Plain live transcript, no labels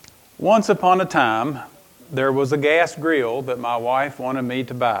Once upon a time, there was a gas grill that my wife wanted me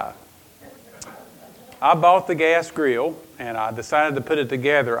to buy. I bought the gas grill and I decided to put it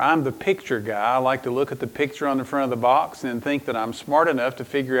together. I'm the picture guy. I like to look at the picture on the front of the box and think that I'm smart enough to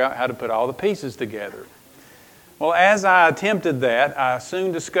figure out how to put all the pieces together. Well, as I attempted that, I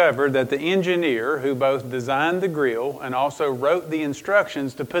soon discovered that the engineer who both designed the grill and also wrote the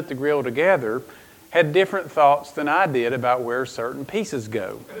instructions to put the grill together had different thoughts than I did about where certain pieces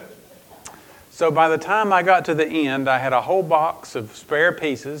go. So by the time I got to the end, I had a whole box of spare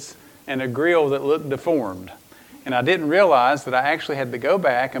pieces and a grill that looked deformed. And I didn't realize that I actually had to go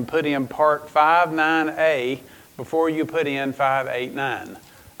back and put in part 59A before you put in 589.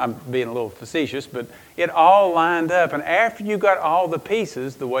 I'm being a little facetious, but it all lined up. And after you got all the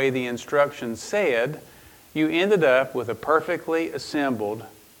pieces the way the instructions said, you ended up with a perfectly assembled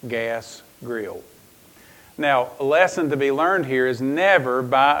gas grill. Now, a lesson to be learned here is never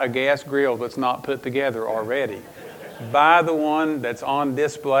buy a gas grill that's not put together already. Buy the one that's on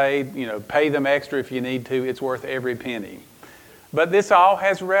display, pay them extra if you need to. It's worth every penny. But this all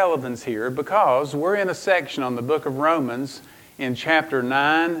has relevance here because we're in a section on the book of Romans in chapter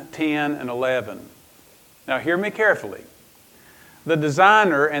 9, 10, and 11. Now, hear me carefully. The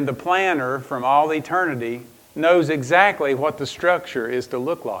designer and the planner from all eternity knows exactly what the structure is to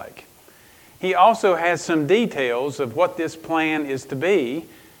look like. He also has some details of what this plan is to be,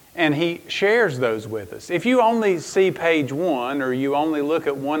 and he shares those with us. If you only see page 1 or you only look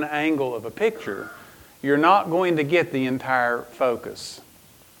at one angle of a picture, you're not going to get the entire focus.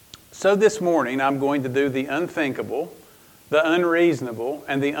 So this morning, I'm going to do the unthinkable, the unreasonable,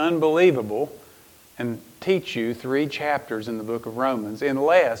 and the unbelievable, and teach you 3 chapters in the book of Romans in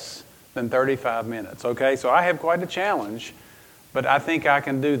less than 35 minutes. Okay, so I have quite a challenge, but I think I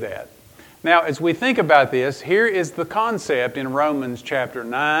can do that. Now, as we think about this, here is the concept in Romans chapter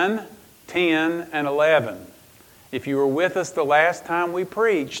 9, 10, and 11. If you were with us the last time we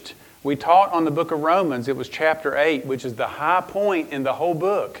preached, we taught on the book of Romans. It was chapter 8, which is the high point in the whole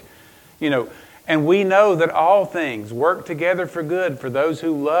book. And we know that all things work together for good for those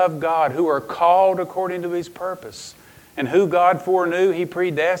who love God, who are called according to His purpose. And who God foreknew, He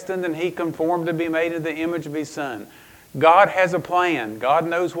predestined, and He conformed to be made in the image of His Son. God has a plan. God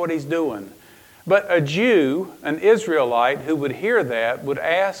knows what He's doing. But a Jew, an Israelite who would hear that, would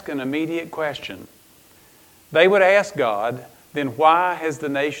ask an immediate question. They would ask God, then why has the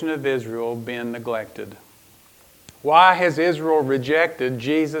nation of Israel been neglected? Why has Israel rejected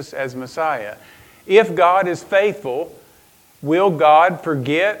Jesus as Messiah? If God is faithful, will God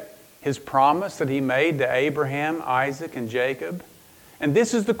forget His promise that He made to Abraham, Isaac, and Jacob? And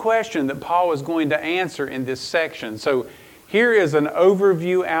this is the question that Paul is going to answer in this section. So here is an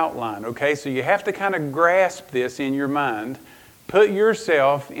overview outline, okay? So you have to kind of grasp this in your mind. Put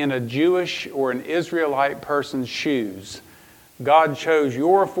yourself in a Jewish or an Israelite person's shoes. God chose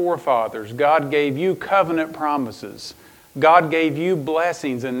your forefathers. God gave you covenant promises. God gave you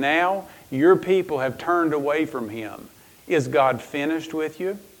blessings, and now your people have turned away from Him. Is God finished with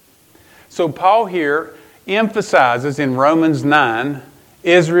you? So Paul here emphasizes in Romans 9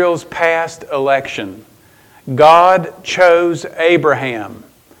 Israel's past election. God chose Abraham.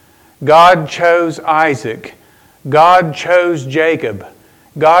 God chose Isaac. God chose Jacob.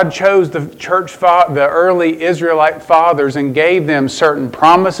 God chose the the early Israelite fathers and gave them certain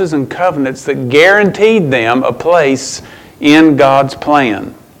promises and covenants that guaranteed them a place in God's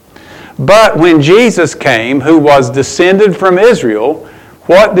plan. But when Jesus came, who was descended from Israel,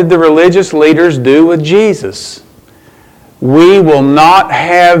 what did the religious leaders do with Jesus? We will not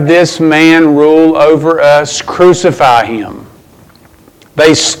have this man rule over us. Crucify Him.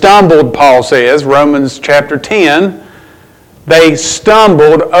 They stumbled, Paul says, Romans chapter 10. They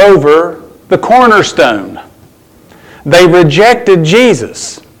stumbled over the cornerstone. They rejected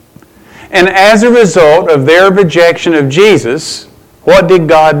Jesus. And as a result of their rejection of Jesus, what did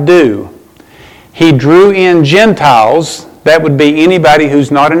God do? He drew in Gentiles. That would be anybody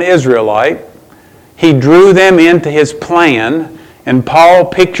who's not an Israelite. He drew them into His plan, and Paul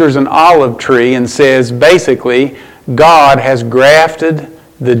pictures an olive tree and says, basically, God has grafted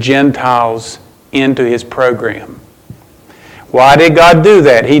the Gentiles into His program. Why did God do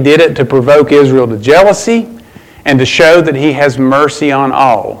that? He did it to provoke Israel to jealousy and to show that He has mercy on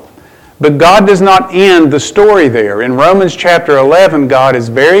all. But God does not end the story there. In Romans chapter 11, God is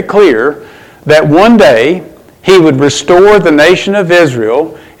very clear that one day He would restore the nation of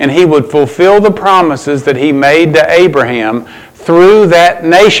Israel and He would fulfill the promises that He made to Abraham through that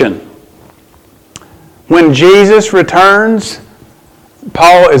nation. When Jesus returns,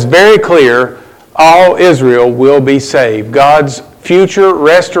 Paul is very clear, all Israel will be saved. God's future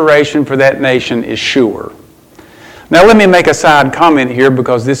restoration for that nation is sure. Now let me make a side comment here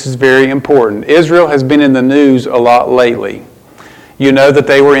because this is very important. Israel has been in the news a lot lately. You know that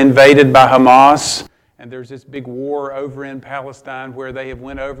they were invaded by Hamas, and there's this big war over in Palestine where they have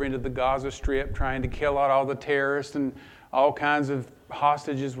went over into the Gaza Strip trying to kill out all the terrorists, and all kinds of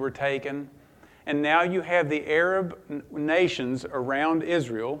hostages were taken. And now you have the Arab nations around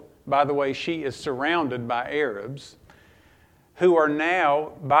Israel. By the way, she is surrounded by Arabs who are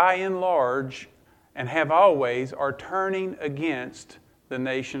now, by and large, and have always, are turning against the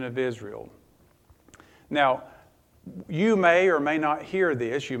nation of Israel. Now, you may or may not hear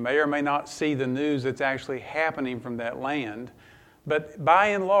this. You may or may not see the news that's actually happening from that land. But by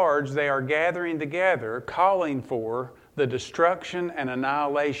and large, they are gathering together, calling for the destruction and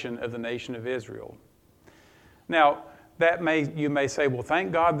annihilation of the nation of Israel. Now, you may say, well,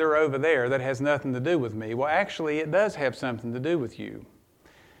 thank God they're over there. That has nothing to do with me. Well, actually, it does have something to do with you.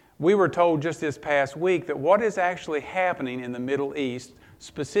 We were told just this past week that what is actually happening in the Middle East,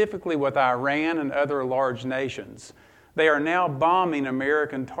 specifically with Iran and other large nations, they are now bombing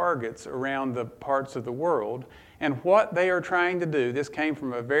American targets around the parts of the world. And what they are trying to do, this came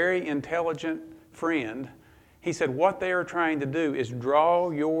from a very intelligent friend. He said, what they are trying to do is draw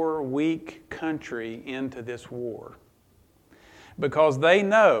your weak country into this war. Because they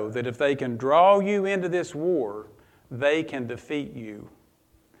know that if they can draw you into this war, they can defeat you.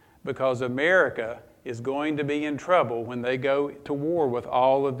 Because America is going to be in trouble when they go to war with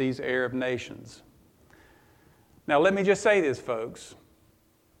all of these Arab nations. Now, let me just say this, folks.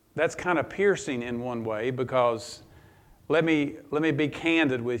 That's kind of piercing in one way because let me be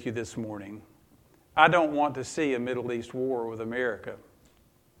candid with you this morning. I don't want to see a Middle East war with America.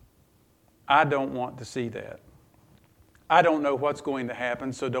 I don't want to see that. I don't know what's going to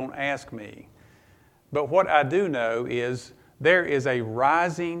happen, so don't ask me. But what I do know is there is a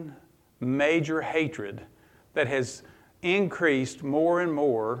rising major hatred that has increased more and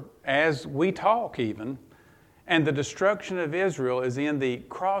more as we talk even, and the destruction of Israel is in the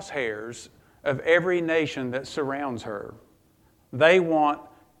crosshairs of every nation that surrounds her. They want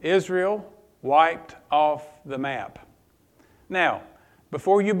Israel wiped off the map. Now,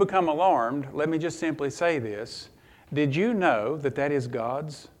 before you become alarmed, let me just simply say this. Did you know that that is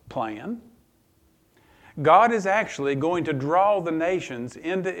God's plan? God is actually going to draw the nations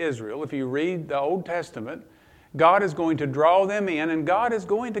into Israel. If you read the Old Testament, God is going to draw them in, and God is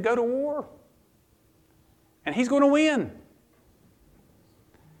going to go to war. And He's going to win.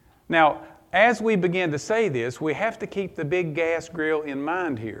 Now, as we begin to say this, we have to keep the big gas grill in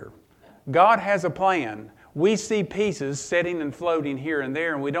mind here. God has a plan. We see pieces setting and floating here and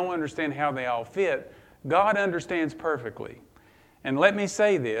there, and we don't understand how they all fit. God understands perfectly. And let me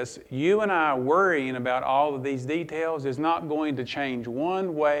say this, you and I worrying about all of these details is not going to change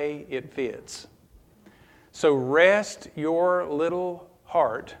one way it fits. So rest your little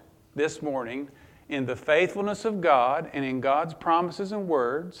heart this morning in the faithfulness of God and in God's promises and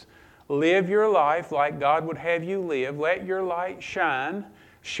words. Live your life like God would have you live. Let your light shine.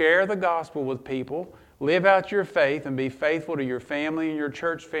 Share the gospel with people. Live out your faith and be faithful to your family and your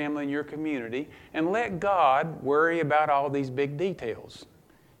church family and your community. And let God worry about all these big details.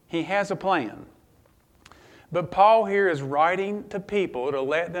 He has a plan. But Paul here is writing to people to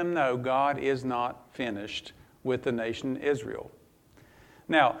let them know God is not finished with the nation Israel.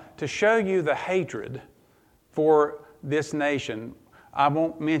 Now, to show you the hatred for this nation, I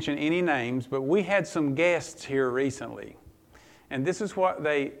won't mention any names, but we had some guests here recently. And this is what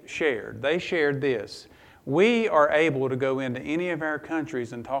they shared. They shared this. We are able to go into any of our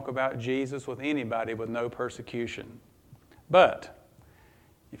countries and talk about Jesus with anybody with no persecution. But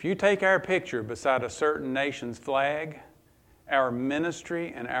if you take our picture beside a certain nation's flag, our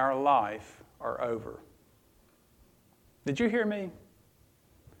ministry and our life are over. Did you hear me?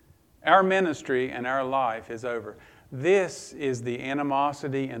 Our ministry and our life is over. This is the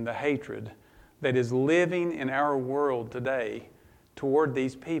animosity and the hatred that is living in our world today toward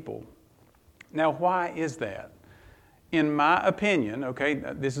these people. Now, why is that? In my opinion, okay,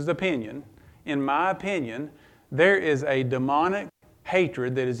 this is opinion. In my opinion, there is a demonic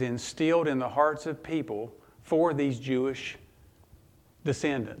hatred that is instilled in the hearts of people for these Jewish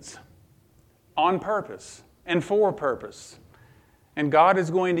descendants on purpose and for a purpose. And God is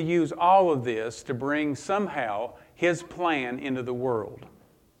going to use all of this to bring somehow His plan into the world.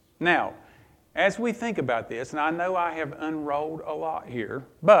 Now, as we think about this, and I know I have unrolled a lot here,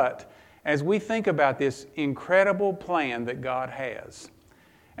 but as we think about this incredible plan that God has,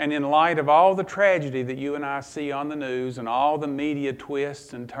 and in light of all the tragedy that you and I see on the news and all the media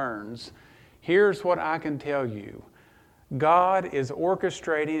twists and turns, here's what I can tell you. God is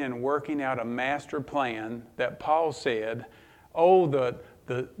orchestrating and working out a master plan that Paul said, oh,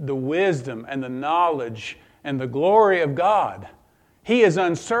 the wisdom and the knowledge and the glory of God. He is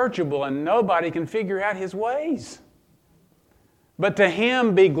unsearchable and nobody can figure out his ways. But to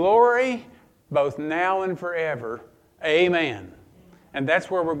him be glory both now and forever. Amen. And that's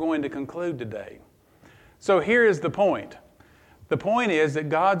where we're going to conclude today. So here is the point. The point is that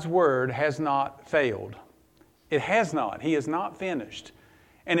God's word has not failed. It has not. He is not finished.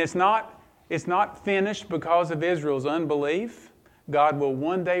 And it's not finished because of Israel's unbelief. God will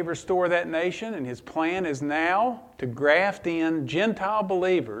one day restore that nation, and his plan is now to graft in Gentile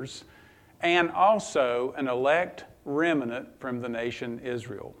believers and also an elect remnant from the nation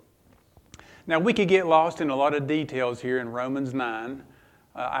Israel. Now, we could get lost in a lot of details here in Romans 9.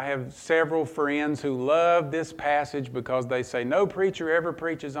 I have several friends who love this passage because they say no preacher ever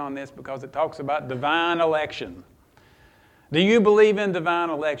preaches on this because it talks about divine election. Do you believe in divine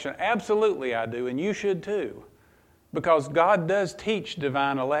election? Absolutely I do, and you should too, because God does teach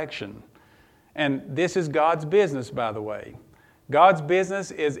divine election. And this is God's business, by the way. God's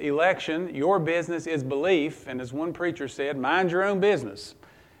business is election. Your business is belief. And as one preacher said, mind your own business.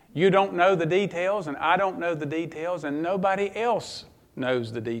 You don't know the details, and I don't know the details, and nobody else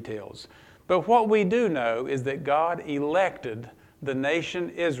knows the details. But what we do know is that God elected the nation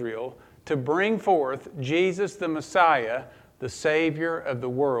Israel to bring forth Jesus the Messiah, the Savior of the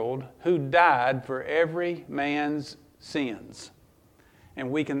world, who died for every man's sins. And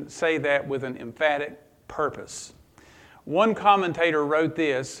we can say that with an emphatic purpose. One commentator wrote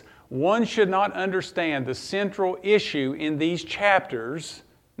this: one should not understand the central issue in these chapters,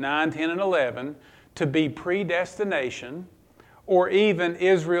 9, 10, and 11, to be predestination, or even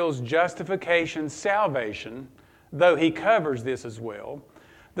Israel's justification, salvation, though he covers this as well.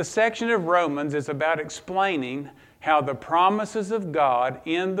 The section of Romans is about explaining how the promises of God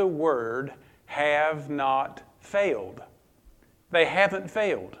in the Word have not failed. They haven't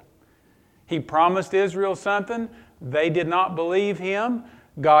failed. He promised Israel something. They did not believe him.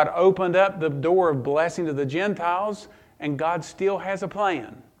 God opened up the door of blessing to the Gentiles, and God still has a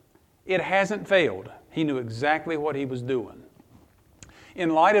plan. It hasn't failed. He knew exactly what he was doing.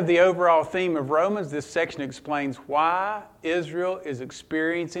 In light of the overall theme of Romans, this section explains why Israel is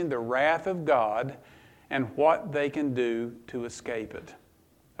experiencing the wrath of God and what they can do to escape it.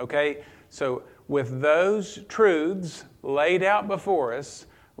 Okay? So with those truths laid out before us,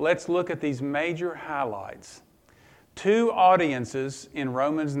 let's look at these major highlights. Two audiences in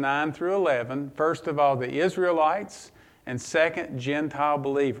Romans 9 through 11. First of all, the Israelites, and second, Gentile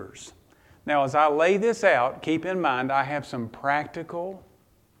believers. Now, as I lay this out, keep in mind I have some practical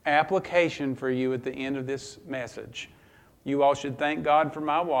application for you at the end of this message. You all should thank God for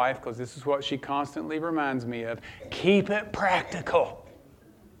my wife, because this is what she constantly reminds me of. Keep it practical.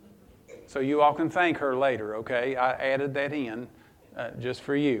 So you all can thank her later, okay? I added that in just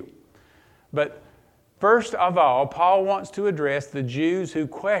for you. But first of all, Paul wants to address the Jews who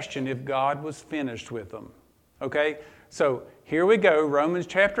question if God was finished with them. Okay? So here we go, Romans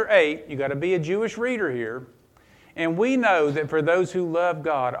chapter 8. You got to be a Jewish reader here. And we know that for those who love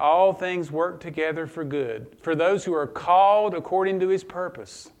God, all things work together for good, for those who are called according to his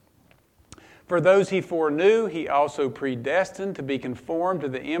purpose. For those he foreknew, he also predestined to be conformed to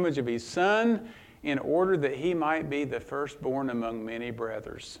the image of his Son, in order that he might be the firstborn among many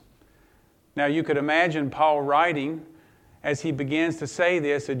brothers. Now you could imagine Paul writing, as he begins to say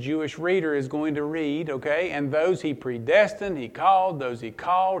this, a Jewish reader is going to read, okay, and those he predestined, he called, those he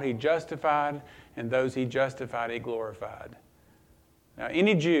called, he justified, and those he justified, he glorified. Now,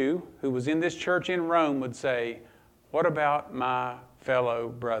 any Jew who was in this church in Rome would say, what about my fellow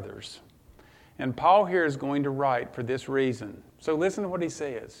brothers? And Paul here is going to write for this reason. So listen to what he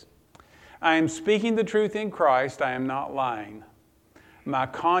says. I am speaking the truth in Christ, I am not lying. My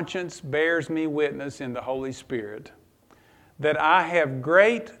conscience bears me witness in the Holy Spirit that I have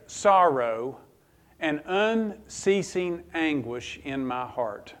great sorrow and unceasing anguish in my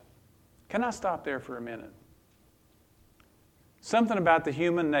heart. Can I stop there for a minute? Something about the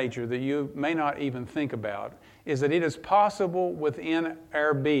human nature that you may not even think about is that it is possible within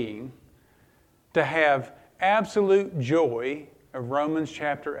our being to have absolute joy of Romans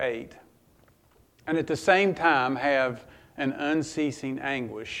chapter 8 and at the same time have an unceasing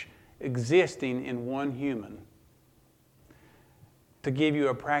anguish existing in one human. To give you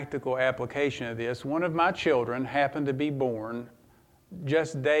a practical application of this, one of my children happened to be born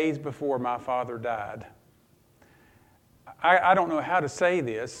just days before my father died. I don't know how to say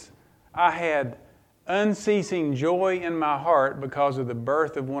this. I had unceasing joy in my heart because of the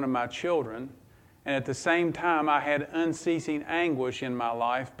birth of one of my children, And at the same time, I had unceasing anguish in my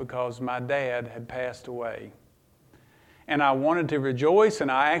life because my dad had passed away. And I wanted to rejoice,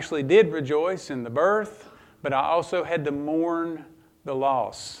 and I actually did rejoice in the birth, but I also had to mourn the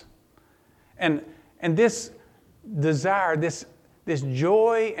loss. And this desire, this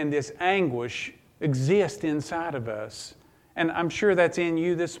joy and this anguish exist inside of us. And I'm sure that's in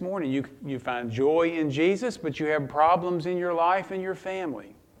you this morning. You find joy in Jesus, but you have problems in your life and your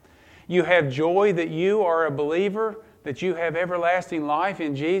family. You have joy that you are a believer, that you have everlasting life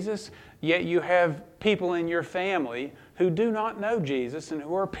in Jesus, yet you have people in your family who do not know Jesus and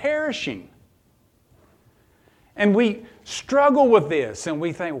who are perishing. And we struggle with this, and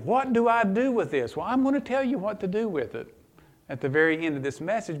we think, what do I do with this? Well, I'm going to tell you what to do with it at the very end of this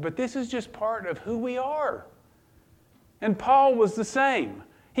message, but this is just part of who we are. And Paul was the same.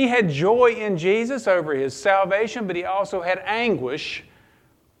 He had joy in Jesus over his salvation, but he also had anguish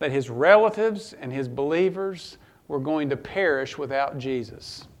that his relatives and his believers were going to perish without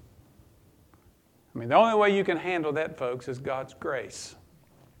Jesus. I mean, the only way you can handle that, folks, is God's grace.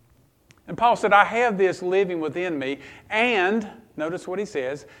 And Paul said, I have this living within me, and, notice what he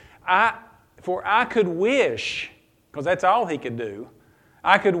says, for I could wish, because that's all he could do,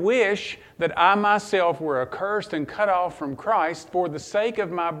 I could wish that I myself were accursed and cut off from Christ for the sake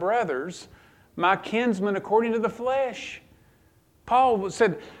of my brothers, my kinsmen according to the flesh. Paul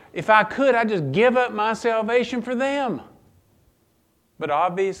said, if I could, I'd just give up my salvation for them. But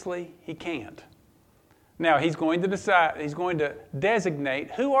obviously, he can't. Now, he's going to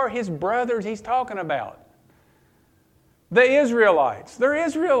designate who are his brothers he's talking about. The Israelites. They're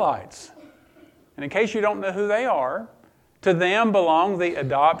Israelites. And in case you don't know who they are, to them belong the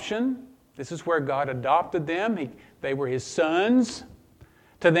adoption. This is where God adopted them. They were his sons.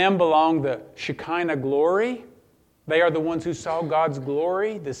 To them belong the Shekinah glory. They are the ones who saw God's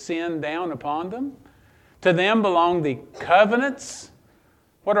glory descend down upon them. To them belong the covenants.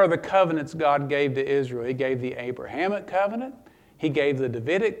 What are the covenants God gave to Israel? He gave the Abrahamic covenant. He gave the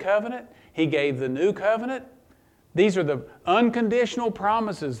Davidic covenant. He gave the new covenant. These are the unconditional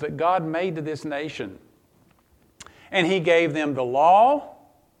promises that God made to this nation. And he gave them the law,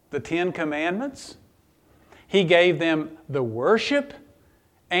 the 10 commandments. He gave them the worship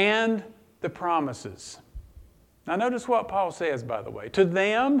and the promises. Now notice what Paul says, by the way. To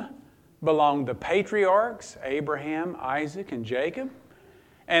them belong the patriarchs, Abraham, Isaac, and Jacob.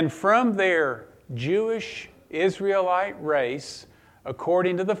 And from their Jewish Israelite race,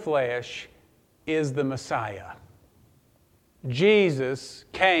 according to the flesh, is the Messiah. Jesus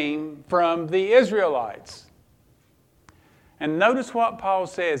came from the Israelites. And notice what Paul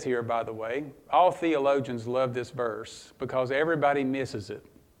says here, by the way. All theologians love this verse because everybody misses it.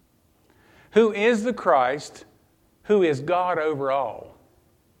 Who is the Christ, who is God over all?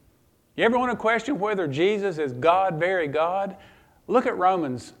 You ever want to question whether Jesus is God, very God? Look at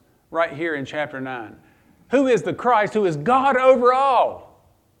Romans right here in chapter 9. Who is the Christ, who is God over all?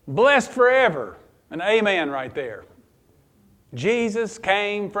 Blessed forever. An amen right there. Jesus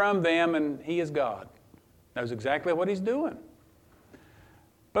came from them and he is God. Knows exactly what he's doing.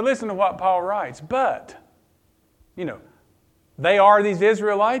 But listen to what Paul writes. But, they are these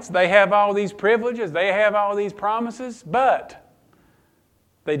Israelites. They have all these privileges. They have all these promises. But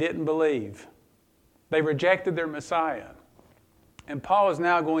they didn't believe. They rejected their Messiah. And Paul is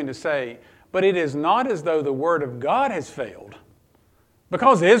now going to say, but it is not as though the word of God has failed.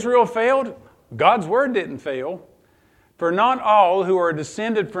 Because Israel failed, God's word didn't fail. For not all who are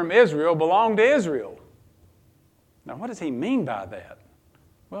descended from Israel belong to Israel. Now, what does he mean by that?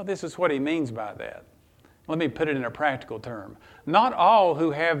 Well, this is what he means by that. Let me put it in a practical term. Not all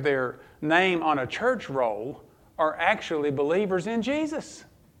who have their name on a church roll are actually believers in Jesus.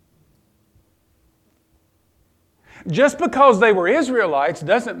 Just because they were Israelites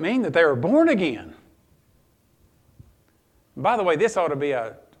doesn't mean that they were born again. By the way, this ought to be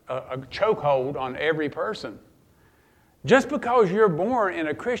a chokehold on every person. Just because you're born in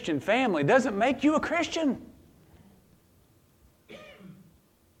a Christian family doesn't make you a Christian.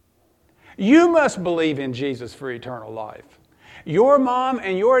 You must believe in Jesus for eternal life. Your mom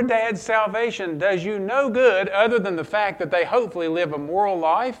and your dad's salvation does you no good other than the fact that they hopefully live a moral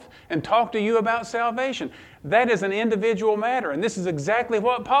life and talk to you about salvation. That is an individual matter, and this is exactly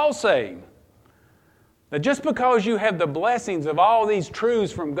what Paul's saying. That just because you have the blessings of all these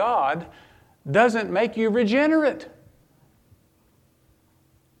truths from God doesn't make you regenerate.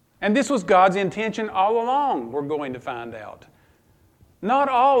 And this was God's intention all along, we're going to find out. Not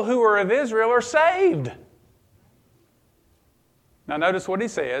all who are of Israel are saved. Now notice what he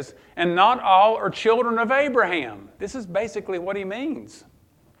says, and not all are children of Abraham. This is basically what he means.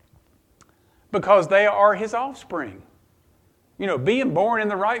 because they are His offspring. You know, being born in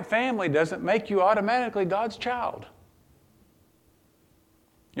the right family doesn't make you automatically God's child.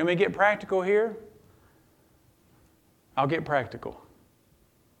 You want me to get practical here? I'll get practical.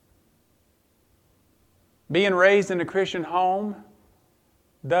 Being raised in a Christian home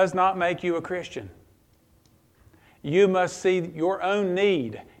does not make you a Christian. You must see your own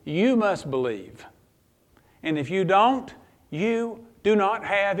need. You must believe. And if you don't, you do not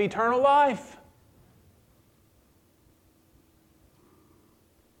have eternal life.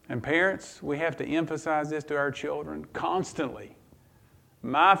 And parents, we have to emphasize this to our children constantly.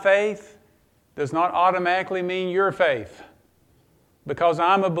 My faith does not automatically mean your faith. Because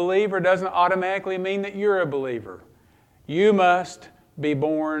I'm a believer doesn't automatically mean that you're a believer. You must be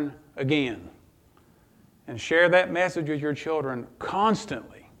born again. And share that message with your children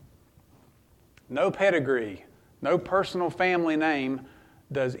constantly. No pedigree, no personal family name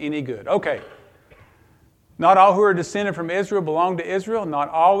does any good. Okay. Not all who are descended from Israel belong to Israel. Not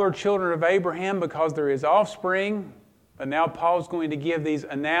all are children of Abraham because they're his offspring. But now Paul's going to give these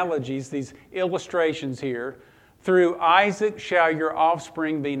analogies, these illustrations here. Through Isaac shall your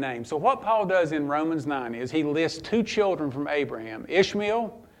offspring be named. So what Paul does in Romans 9 is he lists two children from Abraham,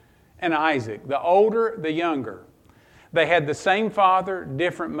 Ishmael and Isaac, the older, the younger. They had the same father,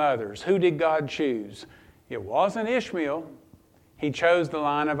 different mothers. Who did God choose? It wasn't Ishmael. He chose the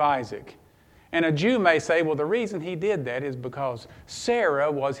line of Isaac. And a Jew may say, well, the reason he did that is because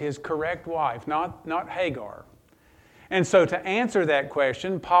Sarah was his correct wife, not Hagar. And so to answer that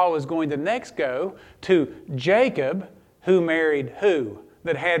question, Paul is going to next go to Jacob, who married who?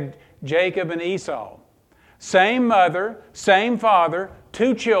 That had Jacob and Esau. Same mother, same father,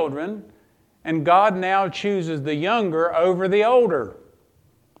 two children, and God now chooses the younger over the older.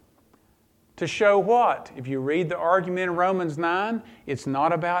 To show what? If you read the argument in Romans 9, it's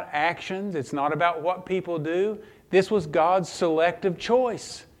not about actions, it's not about what people do. This was God's selective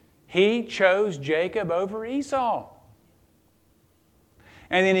choice. He chose Jacob over Esau.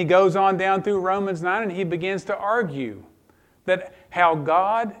 And then he goes on down through Romans 9 and he begins to argue that how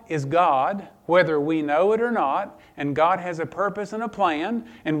God is God, whether we know it or not, and God has a purpose and a plan,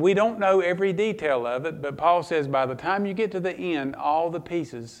 and we don't know every detail of it, but Paul says by the time you get to the end, all the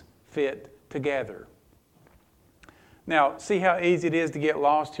pieces fit together. Now, see how easy it is to get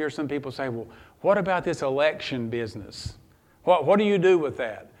lost here? Some people say, well, what about this election business? What do you do with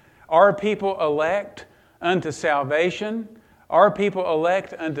that? Are people elect unto salvation? Are people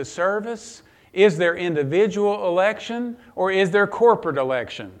elect unto service? Is there individual election or is there corporate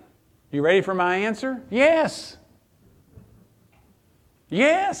election? You ready for my answer? Yes.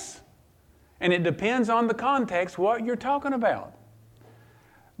 Yes. And it depends on the context what you're talking about.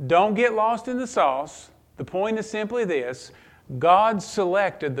 Don't get lost in the sauce. The point is simply this. God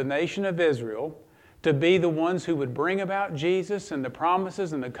selected the nation of Israel to be the ones who would bring about Jesus and the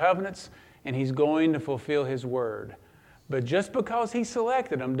promises and the covenants, and He's going to fulfill His word. But just because He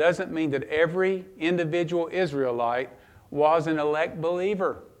selected them doesn't mean that every individual Israelite was an elect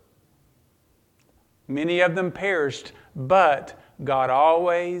believer. Many of them perished, but God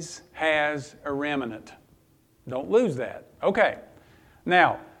always has a remnant. Don't lose that. Okay.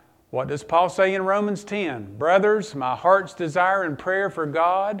 Now, what does Paul say in Romans 10? Brothers, my heart's desire and prayer for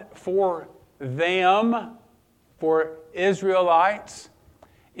God, for them, for Israelites,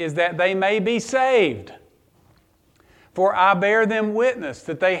 is that they may be saved. For I bear them witness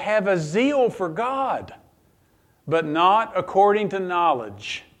that they have a zeal for God, but not according to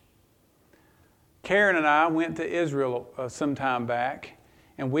knowledge. Karen and I went to Israel some time back,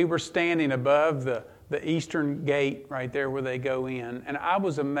 and we were standing above the eastern gate right there where they go in, and I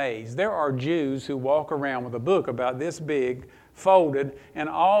was amazed. There are Jews who walk around with a book about this big, folded, and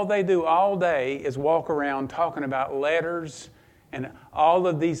all they do all day is walk around talking about letters and all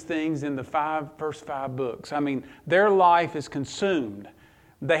of these things in the first five books. I mean, their life is consumed.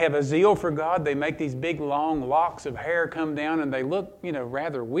 They have a zeal for God. They make these big, long locks of hair come down, and they look,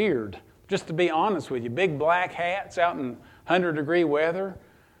 rather weird. Just to be honest with you, big black hats out in 100-degree weather.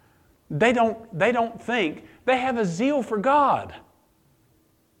 They don't think. They have a zeal for God,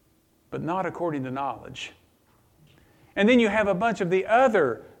 but not according to knowledge. And then you have a bunch of the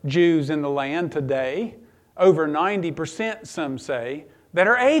other Jews in the land today, over 90%, some say, that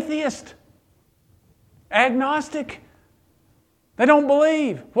are atheist, agnostic. They don't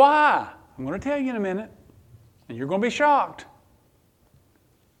believe. Why? I'm going to tell you in a minute, and you're going to be shocked.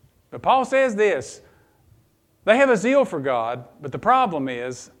 But Paul says this, they have a zeal for God, but the problem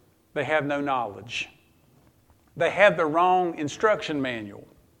is they have no knowledge. They have the wrong instruction manual.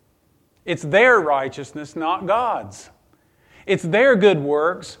 It's their righteousness, not God's. It's their good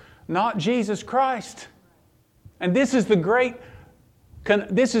works, not Jesus Christ. And this is the great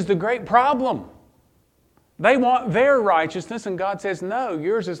problem. They want their righteousness, and God says, no,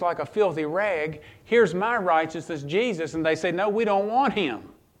 yours is like a filthy rag. Here's my righteousness, Jesus. And they say, no, we don't want Him.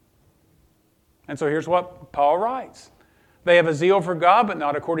 And so here's what Paul writes. They have a zeal for God, but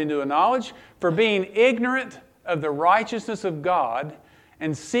not according to a knowledge. For being ignorant of the righteousness of God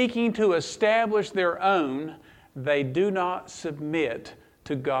and seeking to establish their own, they do not submit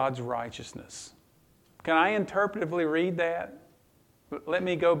to God's righteousness. Can I interpretively read that? Let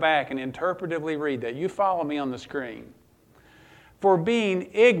me go back and interpretively read that. You follow me on the screen. For being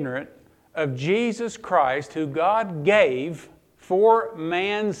ignorant of Jesus Christ, who God gave for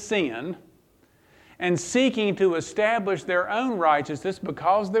man's sin, and seeking to establish their own righteousness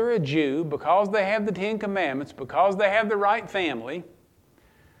because they're a Jew, because they have the Ten Commandments, because they have the right family,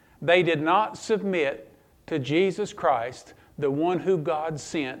 they did not submit to Jesus Christ, the one who God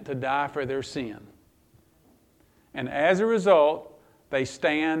sent to die for their sin. And as a result, they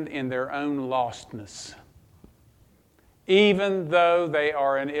stand in their own lostness, even though they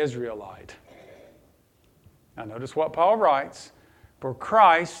are an Israelite. Now notice what Paul writes. For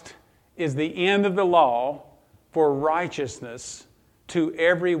Christ is the end of the law for righteousness to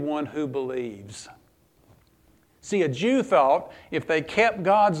everyone who believes. See, a Jew thought if they kept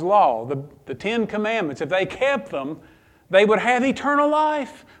God's law, the Ten Commandments, if they kept them, they would have eternal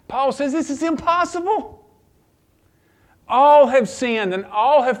life. Paul says this is impossible. All have sinned and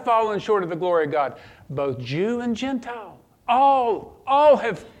all have fallen short of the glory of God. Both Jew and Gentile. All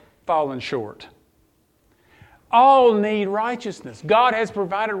have fallen short. All need righteousness. God has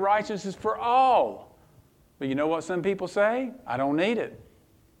provided righteousness for all. But you know what some people say? I don't need it.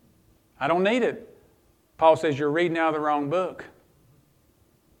 I don't need it. Paul says you're reading out of the wrong book.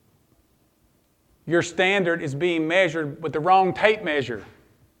 Your standard is being measured with the wrong tape measure.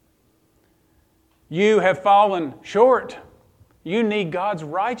 You have fallen short. You need God's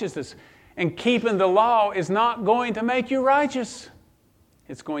righteousness. And keeping the law is not going to make you righteous.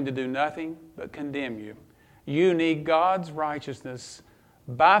 It's going to do nothing but condemn you. You need God's righteousness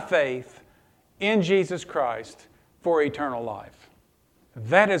by faith in Jesus Christ for eternal life.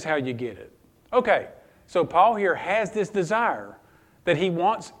 That is how you get it. Okay, so Paul here has this desire that he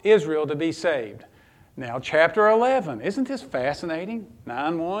wants Israel to be saved. Now, chapter 11, isn't this fascinating?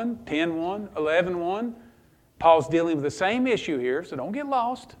 9:1, 10:1, 11:1. Paul's dealing with the same issue here, so don't get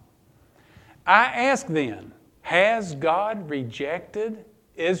lost. I ask then, has God rejected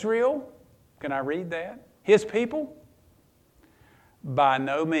Israel? Can I read that? His people? By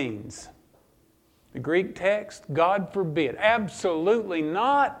no means. The Greek text, God forbid. Absolutely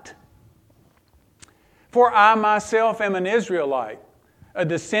not. For I myself am an Israelite, a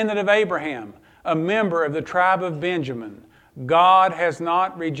descendant of Abraham, a member of the tribe of Benjamin. God has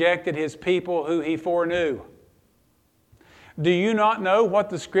not rejected His people who He foreknew. Do you not know what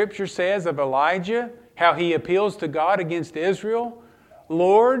the Scripture says of Elijah, how he appeals to God against Israel?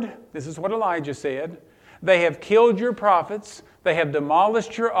 Lord, this is what Elijah said, they have killed your prophets, they have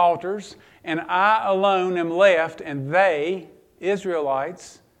demolished your altars, and I alone am left, and they,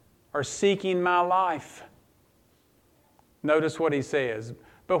 Israelites, are seeking my life. Notice what he says.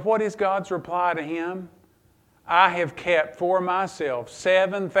 But what is God's reply to him? I have kept for myself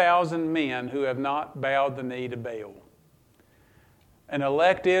 7,000 men who have not bowed the knee to Baal. An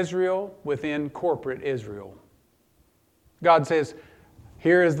elect Israel within corporate Israel. God says,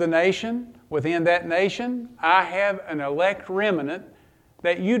 here is the nation. Within that nation, I have an elect remnant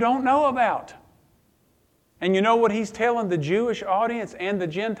that you don't know about. And you know what He's telling the Jewish audience and the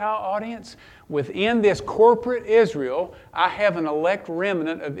Gentile audience? Within this corporate Israel, I have an elect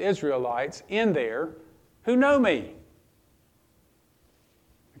remnant of Israelites in there who know me.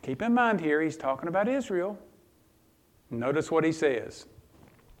 Keep in mind here, He's talking about Israel. Notice what He says.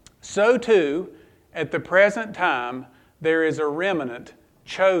 So too, at the present time, there is a remnant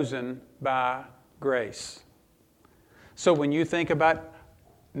chosen by grace. So when you think about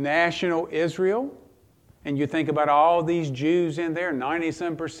national Israel, and you think about all these Jews in there,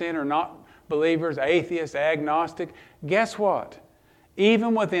 90% are not believers, atheists, agnostic, guess what?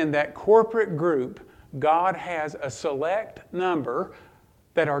 Even within that corporate group, God has a select number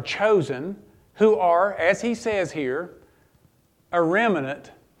that are chosen who are, as He says here, a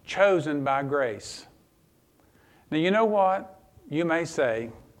remnant chosen by grace. Now you know what? You may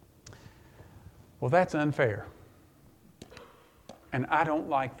say, well, that's unfair. And I don't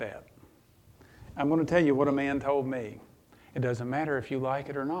like that. I'm going to tell you what a man told me. It doesn't matter if you like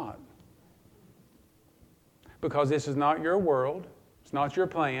it or not. Because this is not your world. It's not your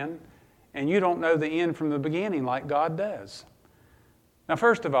plan. And you don't know the end from the beginning like God does. Now,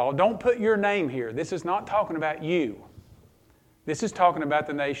 first of all, don't put your name here. This is not talking about you. This is talking about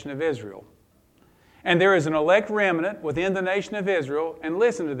the nation of Israel. And there is an elect remnant within the nation of Israel, and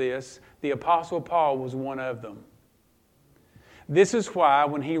listen to this, the Apostle Paul was one of them. This is why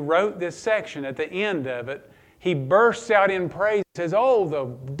when he wrote this section at the end of it, he bursts out in praise. He says, oh, the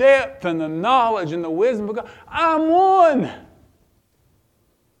depth and the knowledge and the wisdom of God. I'm one.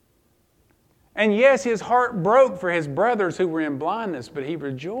 And yes, his heart broke for his brothers who were in blindness, but he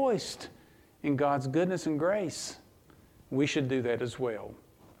rejoiced in God's goodness and grace. We should do that as well.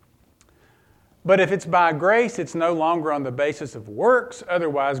 But if it's by grace, it's no longer on the basis of works.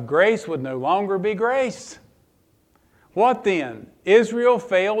 Otherwise, grace would no longer be grace. What then? Israel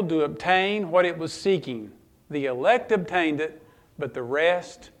failed to obtain what it was seeking. The elect obtained it, but the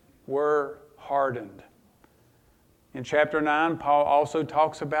rest were hardened. In chapter 9, Paul also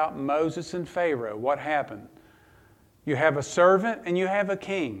talks about Moses and Pharaoh. What happened? You have a servant and you have a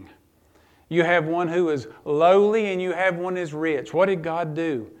king. You have one who is lowly and you have one who is rich. What did God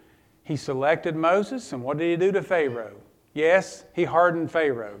do? He selected Moses, and what did he do to Pharaoh? Yes, he hardened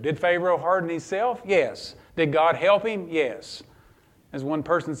Pharaoh. Did Pharaoh harden himself? Yes. Did God help him? Yes. As one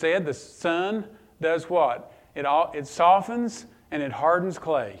person said, the sun does what? It softens and it hardens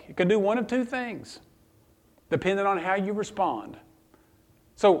clay. It can do one of two things, depending on how you respond.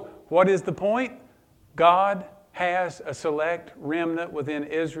 So, what is the point? God has a select remnant within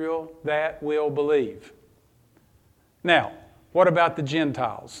Israel that will believe. Now, what about the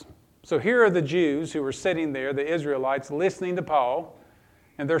Gentiles? So here are the Jews who were sitting there, the Israelites, listening to Paul,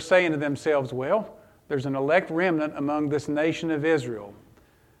 and they're saying to themselves, well, there's an elect remnant among this nation of Israel.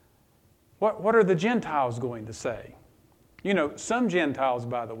 What are the Gentiles going to say? You know, some Gentiles,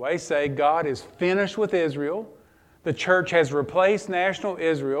 by the way, say God is finished with Israel. The church has replaced national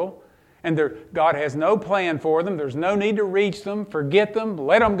Israel, and God has no plan for them. There's no need to reach them. Forget them.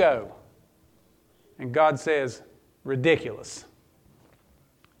 Let them go. And God says, ridiculous.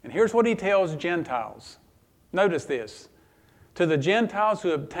 And here's what he tells Gentiles. Notice this. To the Gentiles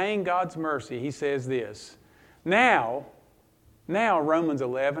who obtain God's mercy, he says this. Now, Romans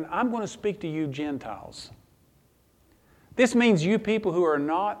 11, I'm going to speak to you Gentiles. This means you people who are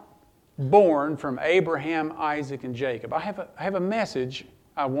not born from Abraham, Isaac, and Jacob. I have a message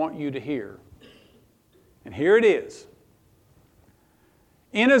I want you to hear. And here it is.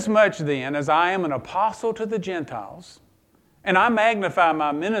 Inasmuch then as I am an apostle to the Gentiles, and I magnify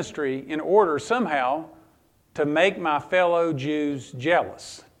my ministry in order somehow to make my fellow Jews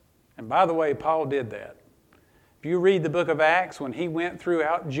jealous. And by the way, Paul did that. If you read the book of Acts, when he went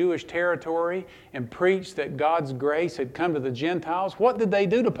throughout Jewish territory and preached that God's grace had come to the Gentiles, what did they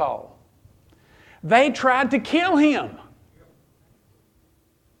do to Paul? They tried to kill him.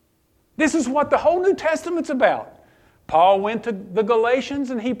 This is what the whole New Testament's about. Paul went to the Galatians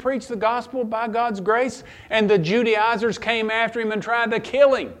and he preached the gospel by God's grace, and the Judaizers came after him and tried to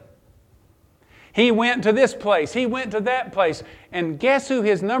kill him. He went to this place, he went to that place, and guess who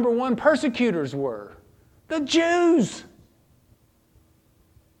his number one persecutors were? The Jews.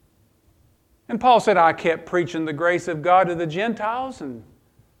 And Paul said, I kept preaching the grace of God to the Gentiles, and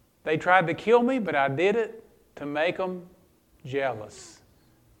they tried to kill me, but I did it to make them jealous.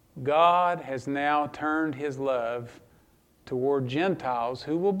 God has now turned his love toward Gentiles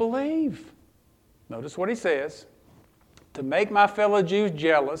who will believe. Notice what he says. To make my fellow Jews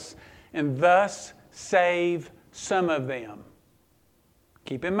jealous and thus save some of them.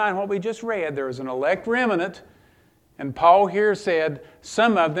 Keep in mind what we just read. There is an elect remnant, and Paul here said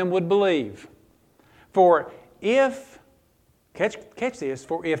some of them would believe. For if, catch this,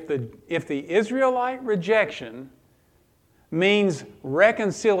 for if the Israelite rejection means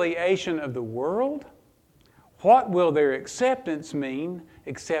reconciliation of the world, what will their acceptance mean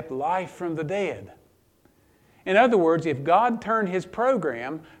except life from the dead? In other words, if God turned his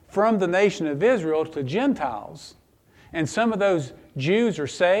program from the nation of Israel to Gentiles, and some of those Jews are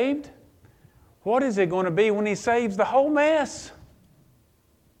saved, what is it going to be when he saves the whole mess?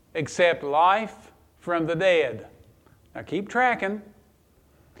 Except life from the dead. Now keep tracking.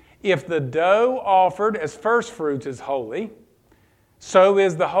 If the dough offered as first fruits is holy, so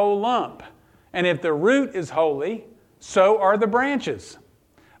is the whole lump. And if the root is holy, so are the branches.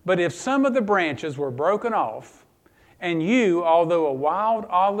 But if some of the branches were broken off, and you, although a wild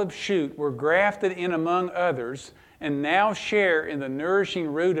olive shoot, were grafted in among others, and now share in the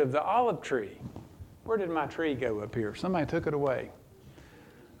nourishing root of the olive tree. Where did my tree go up here? Somebody took it away.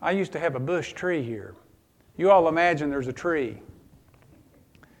 I used to have a bush tree here. You all imagine there's a tree.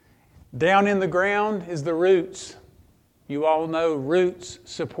 Down in the ground is the roots. You all know roots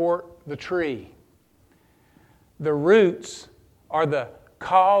support the tree. The roots are the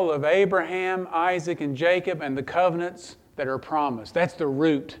call of Abraham, Isaac, and Jacob and the covenants that are promised. That's the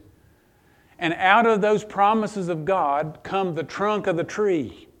root. And out of those promises of God come the trunk of the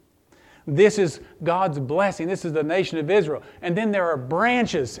tree. This is God's blessing. This is the nation of Israel. And then there are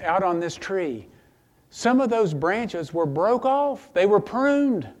branches out on this tree. Some of those branches were broke off. They were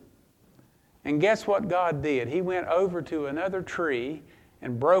pruned. And guess what God did? He went over to another tree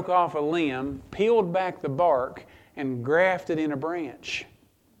and broke off a limb, peeled back the bark, and grafted in a branch.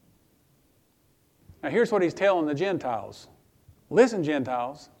 Now here's what he's telling the Gentiles. Listen,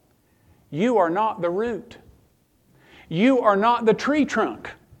 Gentiles, you are not the root. You are not the tree trunk.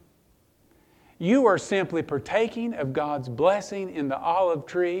 You are simply partaking of God's blessing in the olive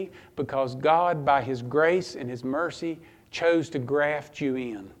tree because God, by His grace and His mercy, chose to graft you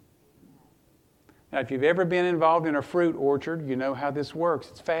in. Now, if you've ever been involved in a fruit orchard, you know how this works.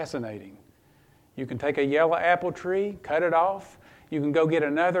 It's fascinating. You can take a yellow apple tree, cut it off. You can go get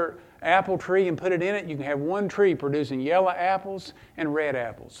another apple tree and put it in it. You can have one tree producing yellow apples and red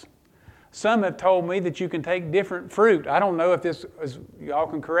apples. Some have told me that you can take different fruit. I don't know if this is, y'all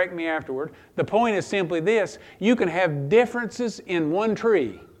can correct me afterward. The point is simply this: you can have differences in one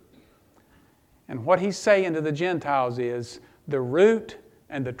tree. And what he's saying to the Gentiles is the root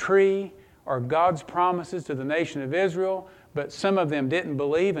and the tree are God's promises to the nation of Israel, but some of them didn't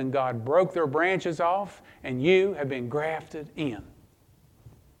believe and God broke their branches off, and you have been grafted in.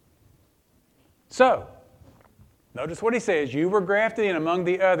 So, notice what he says: you were grafted in among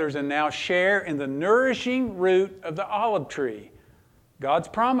the others and now share in the nourishing root of the olive tree. God's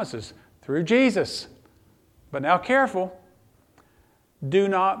promises through Jesus. But now careful. Do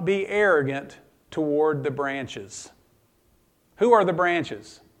not be arrogant toward the branches. Who are the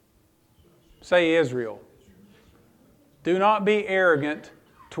branches? Say Israel. Do not be arrogant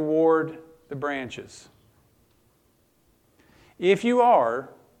toward the branches. If you are,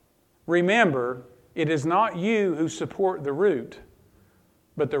 remember, it is not you who support the root,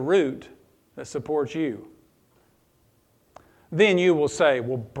 but the root that supports you. Then you will say,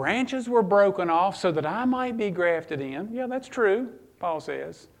 well, branches were broken off so that I might be grafted in. Yeah, that's true, Paul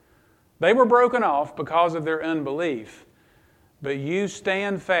says. They were broken off because of their unbelief, but you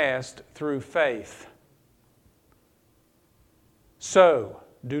stand fast through faith. So,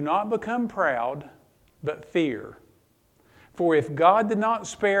 do not become proud, but fear. For if God did not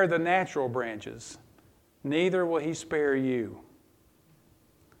spare the natural branches, neither will He spare you.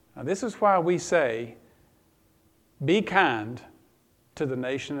 Now, this is why we say, be kind to the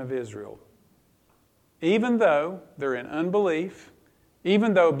nation of Israel. Even though they're in unbelief,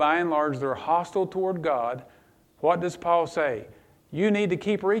 even though by and large they're hostile toward God, what does Paul say? You need to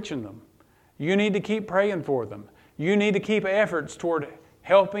keep reaching them. You need to keep praying for them. You need to keep efforts toward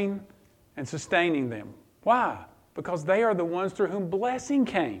helping and sustaining them. Why? Because they are the ones through whom blessing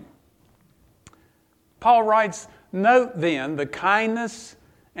came. Paul writes, note then the kindness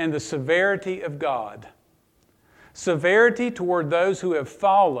and the severity of God. Severity toward those who have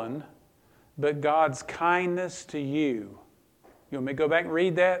fallen, but God's kindness to you. You want me to go back and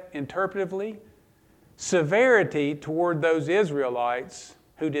read that interpretively? Severity toward those Israelites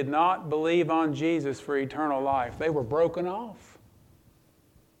who did not believe on Jesus for eternal life. They were broken off.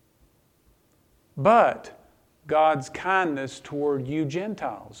 But God's kindness toward you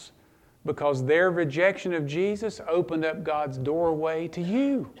Gentiles, because their rejection of Jesus opened up God's doorway to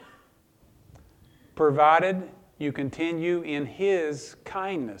you, provided you continue in His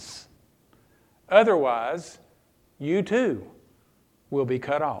kindness. Otherwise, you too will be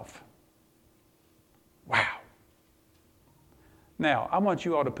cut off. Wow. Now, I want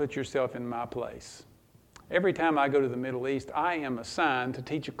you all to put yourself in my place. Every time I go to the Middle East, I am assigned to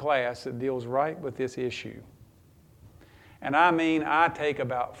teach a class that deals right with this issue. And I mean, I take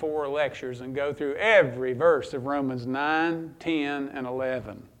about 4 lectures and go through every verse of Romans 9, 10, and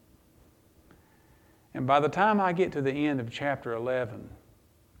 11. And by the time I get to the end of chapter 11,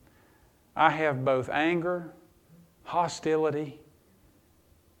 I have both anger, hostility,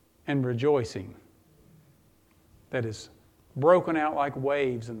 and rejoicing that is broken out like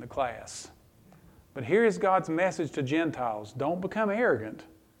waves in the class. But here is God's message to Gentiles. Don't become arrogant,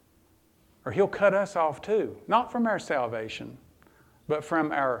 or He'll cut us off too. Not from our salvation, but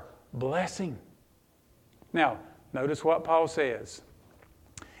from our blessing. Now, notice what Paul says.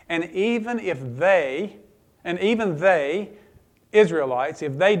 And even they, Israelites,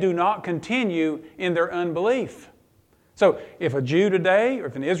 if they do not continue in their unbelief. So, if a Jew today, or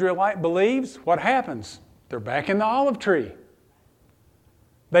if an Israelite believes, what happens? They're back in the olive tree.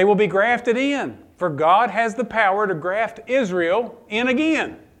 They will be grafted in, for God has the power to graft Israel in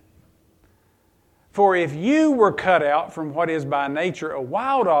again. For if you were cut out from what is by nature a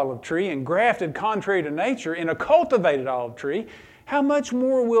wild olive tree and grafted contrary to nature in a cultivated olive tree, how much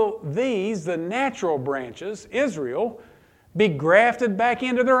more will these, the natural branches, Israel, be grafted back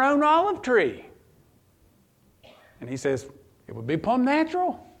into their own olive tree? And he says, it would be plumb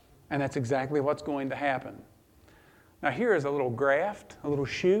natural. And that's exactly what's going to happen. Now here is a little graft, a little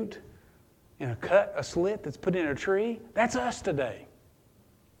shoot, and a slit that's put in a tree. That's us today.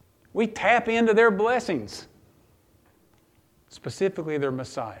 We tap into their blessings, specifically their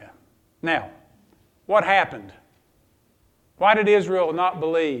Messiah. Now, what happened? Why did Israel not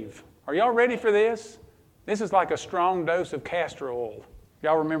believe? Are y'all ready for this? This is like a strong dose of castor oil.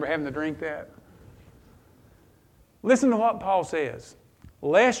 Y'all remember having to drink that? Listen to what Paul says.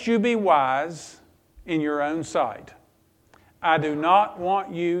 Lest you be wise in your own sight, I do not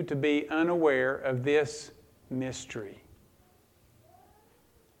want you to be unaware of this mystery.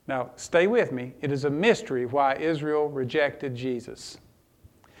 Now, stay with me. It is a mystery why Israel rejected Jesus.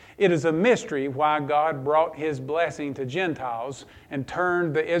 It is a mystery why God brought His blessing to Gentiles and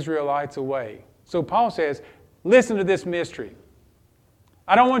turned the Israelites away. So Paul says, listen to this mystery.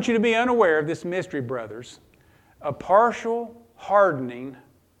 I don't want you to be unaware of this mystery, brothers. A partial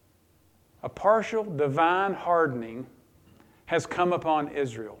divine hardening has come upon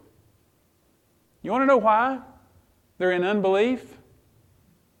Israel. You want to know why? They're in unbelief.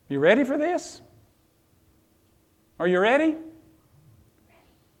 You ready for this? Are you ready?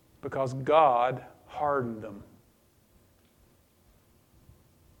 Because God hardened them.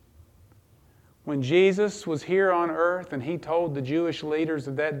 When Jesus was here on earth and He told the Jewish leaders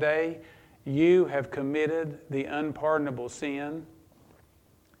of that day, you have committed the unpardonable sin,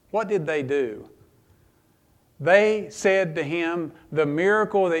 what did they do? They said to Him, the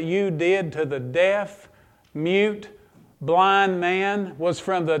miracle that you did to the deaf, mute, blind man was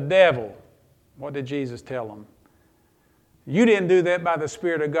from the devil. What did Jesus tell them? You didn't do that by the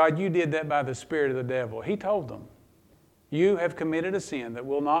Spirit of God. You did that by the Spirit of the devil. He told them, you have committed a sin that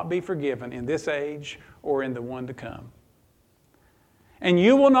will not be forgiven in this age or in the one to come. And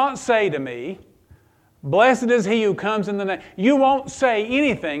you will not say to me, blessed is he who comes in the name. You won't say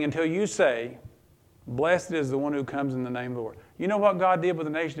anything until you say, blessed is the one who comes in the name of the Lord. You know what God did with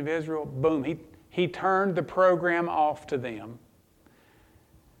the nation of Israel? Boom, He turned the program off to them.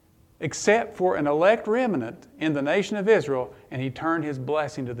 Except for an elect remnant in the nation of Israel, and He turned His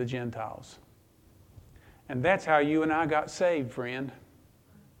blessing to the Gentiles. And that's how you and I got saved, friend.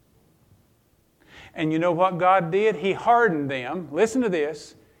 And you know what God did? He hardened them. Listen to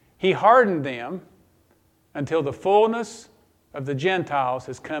this. He hardened them until the fullness of the Gentiles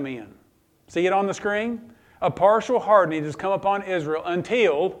has come in. See it on the screen? A partial hardening has come upon Israel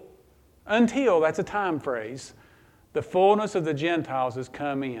until, that's a time phrase, the fullness of the Gentiles has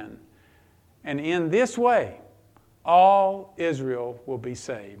come in. And in this way, all Israel will be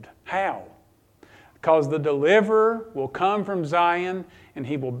saved. How? Because the deliverer will come from Zion, and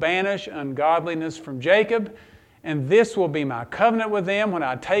He will banish ungodliness from Jacob, and this will be my covenant with them when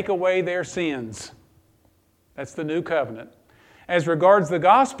I take away their sins. That's the new covenant. As regards the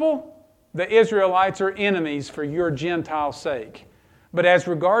gospel, the Israelites are enemies for your Gentile sake. But as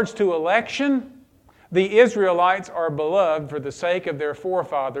regards to election, the Israelites are beloved for the sake of their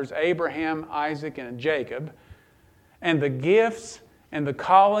forefathers, Abraham, Isaac, and Jacob. And the gifts and the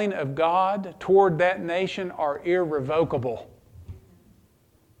calling of God toward that nation are irrevocable.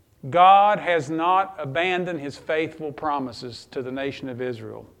 God has not abandoned His faithful promises to the nation of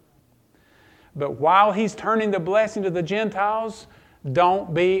Israel. But while He's turning the blessing to the Gentiles,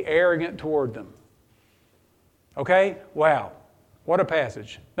 don't be arrogant toward them. Okay? Wow. What a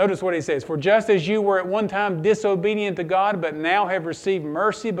passage. Notice what he says. For just as you were at one time disobedient to God, but now have received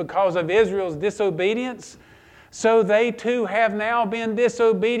mercy because of Israel's disobedience, so they too have now been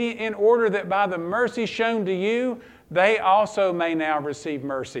disobedient in order that by the mercy shown to you, they also may now receive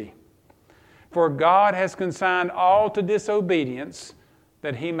mercy. For God has consigned all to disobedience,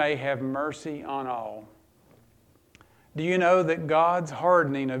 that He may have mercy on all. Do you know that God's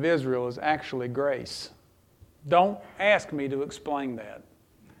hardening of Israel is actually grace? Don't ask me to explain that.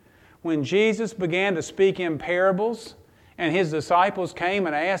 When Jesus began to speak in parables, and His disciples came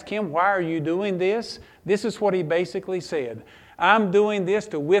and asked Him, why are you doing this? This is what He basically said. I'm doing this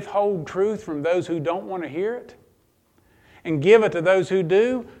to withhold truth from those who don't want to hear it, and give it to those who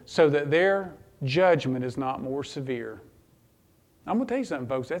do, so that their judgment is not more severe. I'm going to tell you something,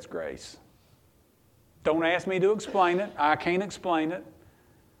 folks, that's grace. Don't ask me to explain it. I can't explain it.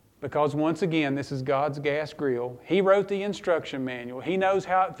 Because once again, this is God's gas grill. He wrote the instruction manual. He knows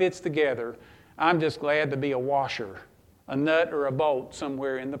how it fits together. I'm just glad to be a washer, a nut or a bolt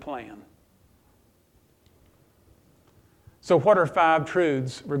somewhere in the plan. So what are 5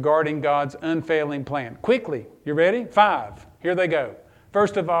 truths regarding God's unfailing plan? Quickly, you ready? 5. Here they go.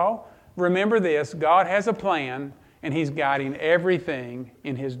 First of all, remember this: God has a plan and He's guiding everything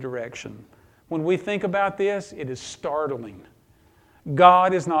in His direction. When we think about this, it is startling.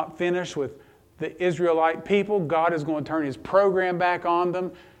 God is not finished with the Israelite people. God is going to turn His program back on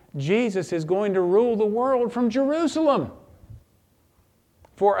them. Jesus is going to rule the world from Jerusalem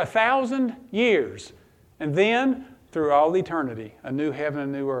for 1,000 years. And then, through all eternity, a new heaven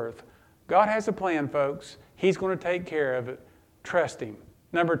and a new earth. God has a plan, folks. He's going to take care of it. Trust Him.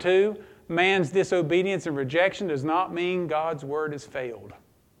 Number 2, man's disobedience and rejection does not mean God's word has failed.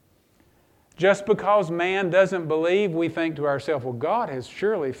 Just because man doesn't believe, we think to ourselves, well, God has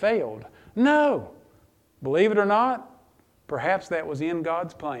surely failed. No. Believe it or not, perhaps that was in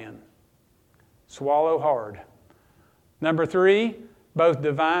God's plan. Swallow hard. Number 3, both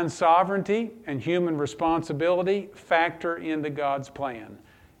divine sovereignty and human responsibility factor into God's plan.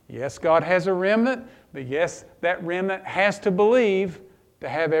 Yes, God has a remnant, but yes, that remnant has to believe to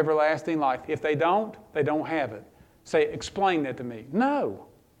have everlasting life. If they don't have it. Say, explain that to me. No,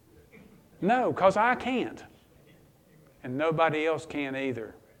 because I can't. And nobody else can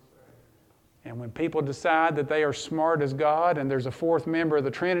either. And when people decide that they are smart as God and there's a 4th member of the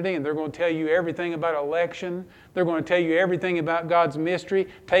Trinity and they're going to tell you everything about election, they're going to tell you everything about God's mystery,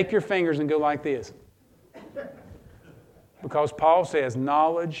 take your fingers and go like this. Because Paul says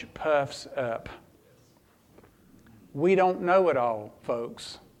knowledge puffs up. We don't know it all,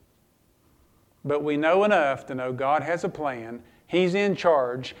 folks. But we know enough to know God has a plan. He's in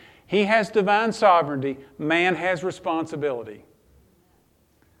charge. He has divine sovereignty. Man has responsibility.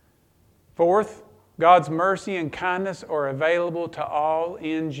 4th, God's mercy and kindness are available to all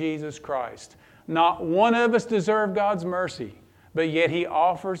in Jesus Christ. Not one of us deserve God's mercy, but yet He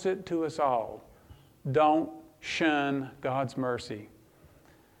offers it to us all. Don't shun God's mercy.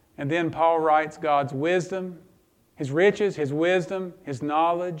 And then Paul writes God's wisdom, His riches, His wisdom, His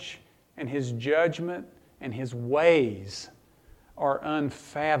knowledge, and His judgment, and His ways are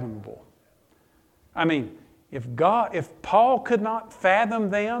unfathomable. I mean, if Paul could not fathom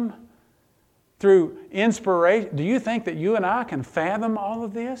them through inspiration, do you think that you and I can fathom all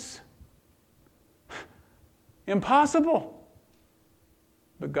of this? Impossible.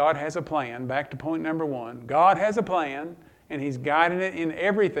 But God has a plan. Back to point number 1. God has a plan, and He's guiding it in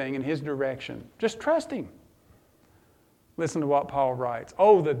everything in His direction. Just trust Him. Listen to what Paul writes.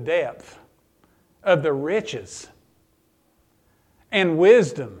 Oh, the depth of the riches and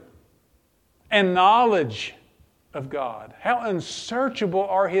wisdom and knowledge of God. How unsearchable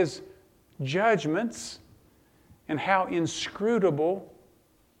are His judgments, and how inscrutable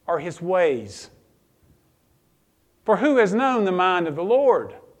are His ways. For who has known the mind of the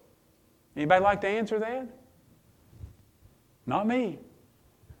Lord? Anybody like to answer that? Not me.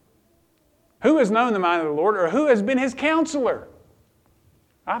 Who has known the mind of the Lord, or who has been His counselor?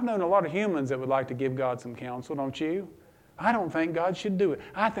 I've known a lot of humans that would like to give God some counsel, don't you? I don't think God should do it.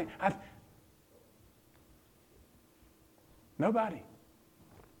 Nobody.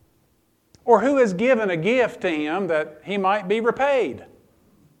 Or who has given a gift to Him that He might be repaid?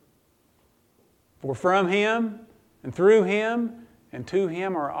 For from Him and through Him and to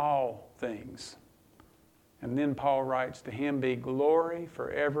Him are all things. And then Paul writes, to Him be glory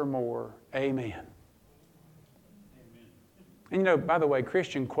forevermore. Amen. And you know, by the way,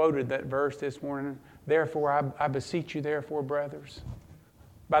 Christian quoted that verse this morning. Therefore, I beseech you, therefore, brothers,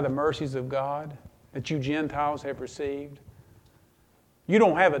 by the mercies of God that you Gentiles have received. You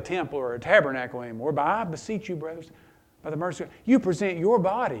don't have a temple or a tabernacle anymore, but I beseech you, brothers, by the mercy of God, you present your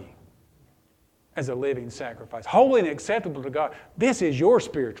body as a living sacrifice, holy and acceptable to God. This is your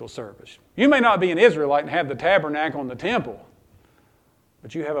spiritual service. You may not be an Israelite and have the tabernacle and the temple,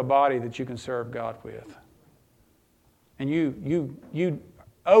 but you have a body that you can serve God with. And you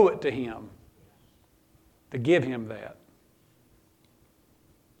owe it to Him to give Him that.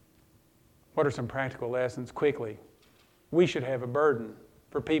 What are some practical lessons? Quickly, we should have a burden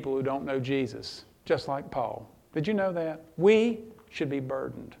for people who don't know Jesus, just like Paul. Did you know that? We should be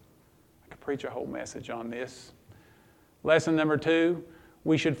burdened. Preach a whole message on this. Lesson number 2,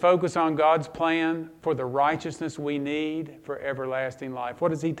 we should focus on God's plan for the righteousness we need for everlasting life. What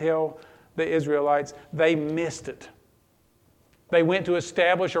does He tell the Israelites? They missed it. They went to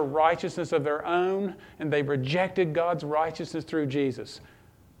establish a righteousness of their own, and they rejected God's righteousness through Jesus.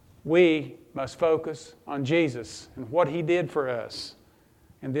 We must focus on Jesus and what He did for us.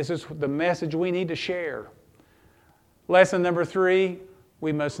 And this is the message we need to share. Lesson number 3,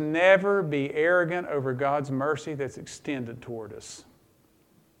 we must never be arrogant over God's mercy that's extended toward us.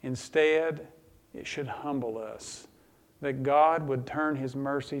 Instead, it should humble us that God would turn His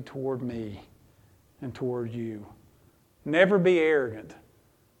mercy toward me and toward you. Never be arrogant.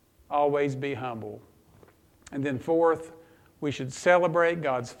 Always be humble. And then fourth, we should celebrate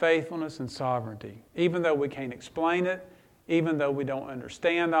God's faithfulness and sovereignty. Even though we can't explain it, even though we don't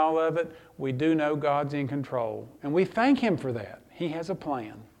understand all of it, we do know God's in control. And we thank Him for that. He has a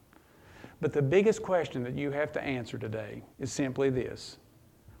plan. But the biggest question that you have to answer today is simply this.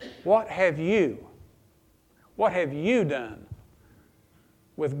 What have you done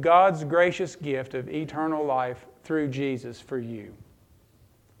with God's gracious gift of eternal life through Jesus for you?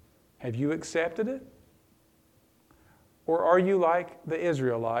 Have you accepted it? Or are you like the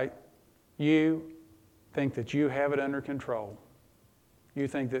Israelite? You think that you have it under control. You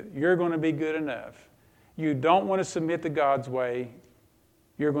think that you're going to be good enough. You don't want to submit to God's way.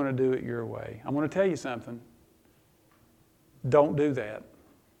 You're going to do it your way. I'm going to tell you something. Don't do that.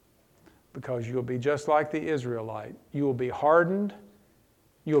 Because you'll be just like the Israelite. You will be hardened.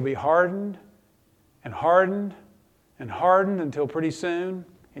 You'll be hardened and hardened and hardened until pretty soon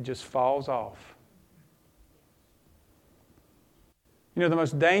it just falls off. You know, the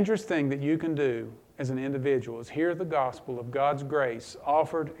most dangerous thing that you can do as an individual is hear the gospel of God's grace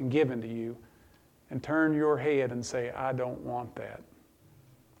offered and given to you and turn your head and say, I don't want that.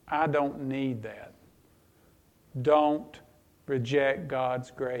 I don't need that. Don't reject God's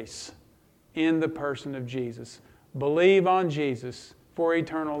grace in the person of Jesus. Believe on Jesus for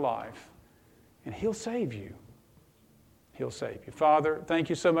eternal life, and He'll save you. He'll save you. Father, thank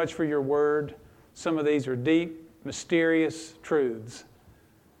you so much for your word. Some of these are deep, mysterious truths.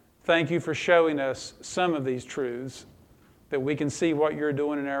 Thank you for showing us some of these truths that we can see what you're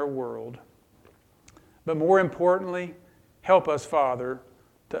doing in our world. But more importantly, help us, Father,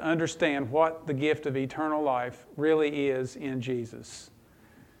 to understand what the gift of eternal life really is in Jesus.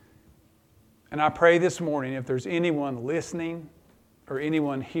 And I pray this morning, if there's anyone listening or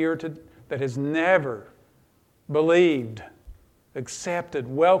anyone here that has never believed, accepted,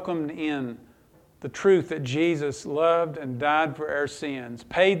 welcomed in the truth that Jesus loved and died for our sins,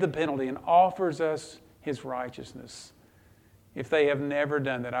 paid the penalty, and offers us His righteousness. If they have never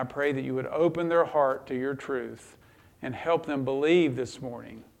done that, I pray that you would open their heart to your truth and help them believe this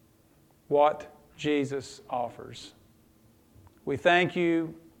morning what Jesus offers. We thank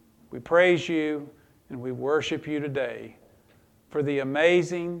you, we praise you, and we worship you today for the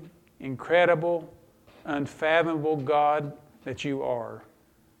amazing, incredible, unfathomable God that you are,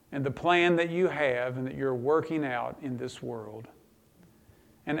 and the plan that you have and that you're working out in this world.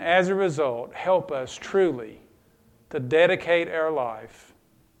 And as a result, help us truly to dedicate our life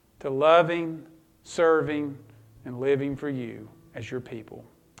to loving, serving, and living for you as your people.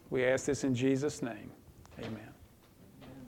 We ask this in Jesus' name. Amen.